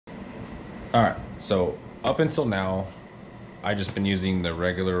All right, so up until now, I just been using the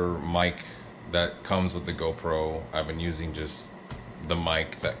regular mic that comes with the GoPro. I've been using just the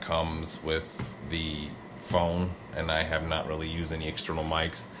mic that comes with the phone, and I have not really used any external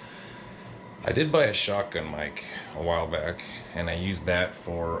mics. I did buy a shotgun mic a while back, and I used that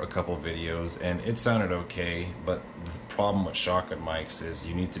for a couple videos, and it sounded okay, but the problem with shotgun mics is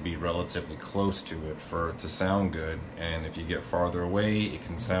you need to be relatively close to it for it to sound good, and if you get farther away, it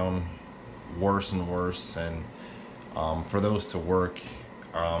can sound worse and worse. And for those to work,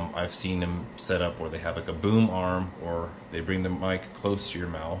 I've seen them set up where they have like a boom arm, or they bring the mic close to your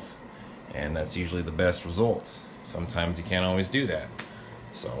mouth, and that's usually the best results. Sometimes you can't always do that.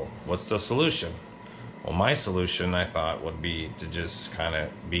 So what's the solution? Well, my solution, I thought, would be to just kind of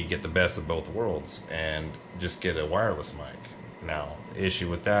get the best of both worlds and just get a wireless mic. Now, the issue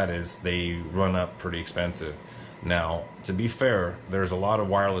with that is they run up pretty expensive. Now, to be fair, there's a lot of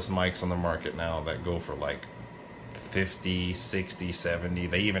wireless mics on the market now that go for like 50, 60, 70.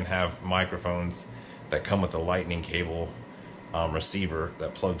 They even have microphones that come with a lightning cable receiver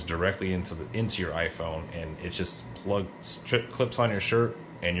that plugs directly into your iPhone, and it just clips on your shirt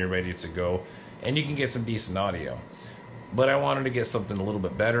and you're ready to go, and you can get some decent audio. But I wanted to get something a little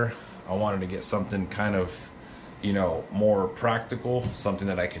bit better. I wanted to get something kind of, you know, more practical, something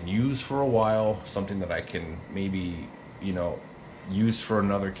that I can use for a while, something that I can maybe, you know, use for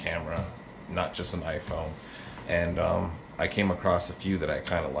another camera, not just an iPhone. And I came across a few that I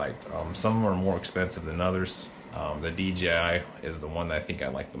kind of liked. Some of them are more expensive than others. The DJI is the one that I think I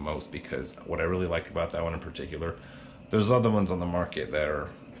like the most, because what I really liked about that one in particular, there's other ones on the market that are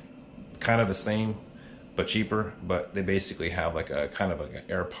kind of the same but cheaper, but they basically have like a kind of like an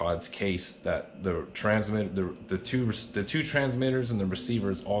AirPods case that the two transmitters and the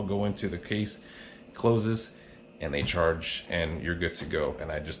receivers all go into the case, closes, and they charge, and you're good to go.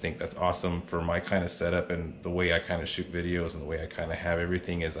 And I just think that's awesome for my kind of setup and the way I kind of shoot videos, and the way I kind of have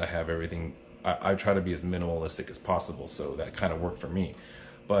everything is I have everything. I try to be as minimalistic as possible, so that kind of worked for me.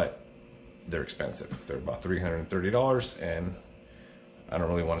 But they're expensive. They're about $330, and I don't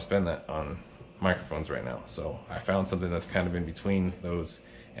really want to spend that on microphones right now. So I found something that's kind of in between those,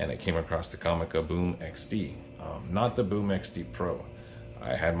 and I came across the Comica Boom XD. Not the Boom XD Pro.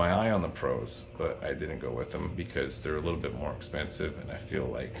 I had my eye on the Pros, but I didn't go with them because they're a little bit more expensive, and I feel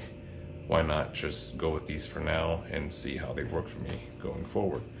like, why not just go with these for now and see how they work for me going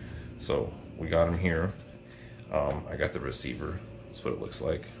forward. So we got them here. I got the receiver. That's what it looks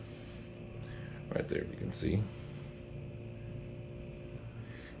like right there, if you can see.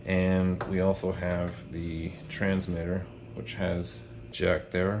 And we also have the transmitter, which has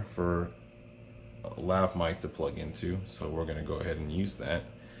jack there for a lav mic to plug into. So we're going to go ahead and use that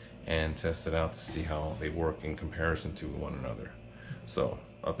and test it out to see how they work in comparison to one another. So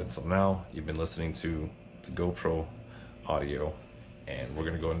up until now, you've been listening to the GoPro audio, and we're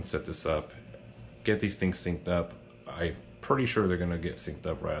going to go ahead and set this up, get these things synced up. I'm pretty sure they're going to get synced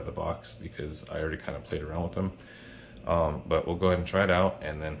up right out of the box because I already kind of played around with them. But we'll go ahead and try it out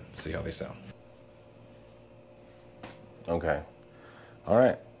and then see how they sound. Okay. All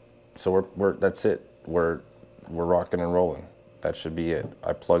right. So we're that's it. We're rocking and rolling. That should be it.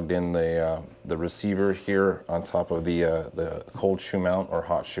 I plugged in the receiver here on top of the cold shoe mount or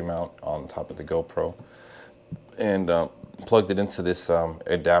hot shoe mount on top of the GoPro, and plugged it into this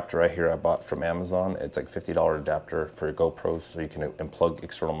adapter right here I bought from Amazon. It's like $50 adapter for GoPros, so you can plug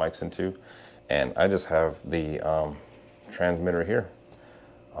external mics into. And I just have the transmitter here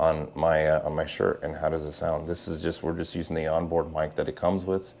on my shirt. And how does it sound? This is just, we're just using the onboard mic that it comes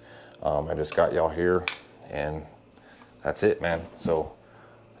with. I just got y'all here, and that's it, man. So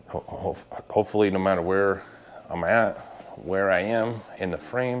hopefully, no matter where I'm at, where I am in the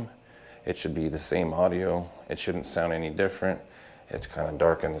frame, it should be the same audio. It shouldn't sound any different. It's kind of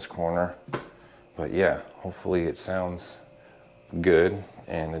dark in this corner, but yeah, hopefully it sounds good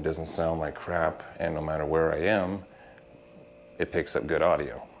and it doesn't sound like crap, and no matter where I am, it picks up good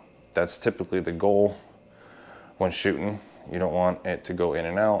audio. That's typically the goal when shooting. You don't want it to go in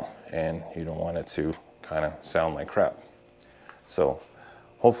and out, and you don't want it to kind of sound like crap. So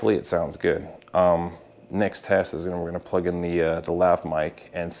hopefully it sounds good. Next test is we're going to plug in the lav mic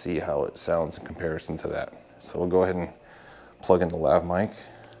and see how it sounds in comparison to that. So we'll go ahead and plug in the lav mic.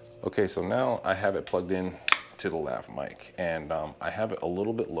 Okay, so now I have it plugged in to the lav mic, and I have it a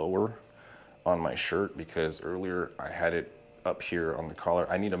little bit lower on my shirt because earlier I had it up here on the collar.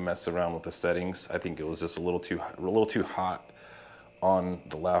 I need to mess around with the settings. I think it was just a little too hot on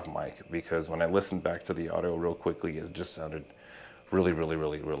the lav mic, because when I listened back to the audio real quickly, it just sounded really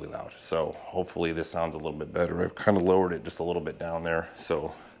loud. So hopefully this sounds a little bit better. I've kind of lowered it just a little bit down there,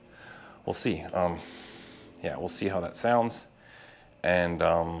 so we'll see. Yeah, we'll see how that sounds, and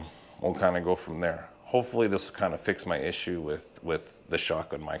we'll kind of go from there. Hopefully this will kind of fix my issue with the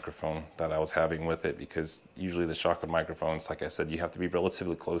shotgun microphone that I was having with it, because usually the shotgun microphones, like I said, you have to be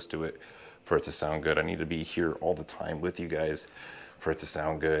relatively close to it for it to sound good. I need to be here all the time with you guys for it to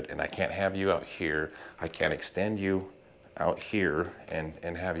sound good, and I can't have you out here. I can't extend you out here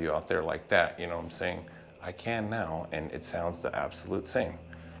and have you out there like that, you know what I'm saying? I can now, and it sounds the absolute same.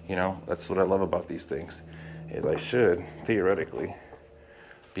 You know, that's what I love about these things, is I should theoretically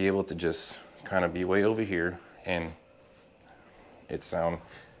be able to just kind of be way over here and it sound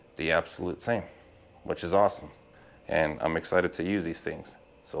the absolute same, which is awesome. And I'm excited to use these things.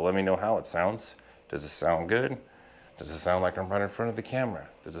 So let me know how it sounds. Does it sound good? Does it sound like I'm right in front of the camera?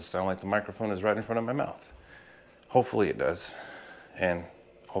 Does it sound like the microphone is right in front of my mouth? Hopefully it does. And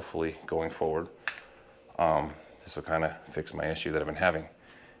hopefully going forward, this will kind of fix my issue that I've been having.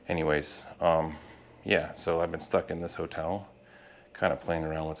 Anyways, yeah, so I've been stuck in this hotel, kind of playing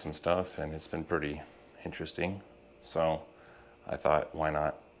around with some stuff, and it's been pretty interesting. So I thought, why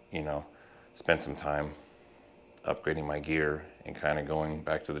not, you know, spend some time upgrading my gear and kind of going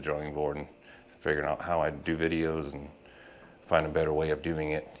back to the drawing board and figuring out how I do videos and find a better way of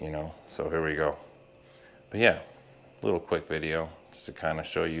doing it, you know. So here we go. But yeah, little quick video just to kind of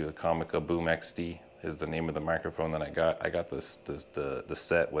show you the Comica Boom XD is the name of the microphone that I got. I got the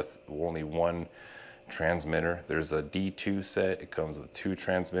set with only one transmitter. There's a D2 set. It comes with 2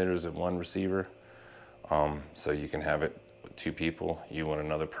 transmitters and 1 receiver. So you can have it with 2 people. You and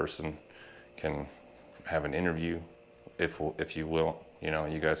another person can have an interview, if you will. You know,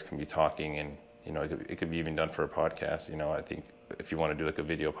 you guys can be talking, and you know, it could be even done for a podcast. You know, I think if you want to do like a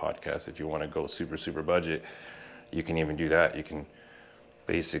video podcast, if you want to go super budget, you can even do that. You can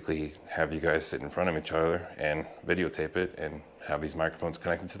basically have you guys sit in front of each other and videotape it and have these microphones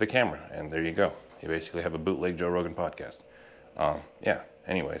connected to the camera, and there you go. You basically have a bootleg Joe Rogan podcast. Yeah,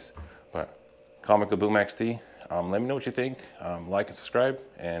 anyways, but Comica Boom XD, let me know what you think. Like and subscribe,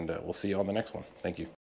 and we'll see you on the next one. Thank you.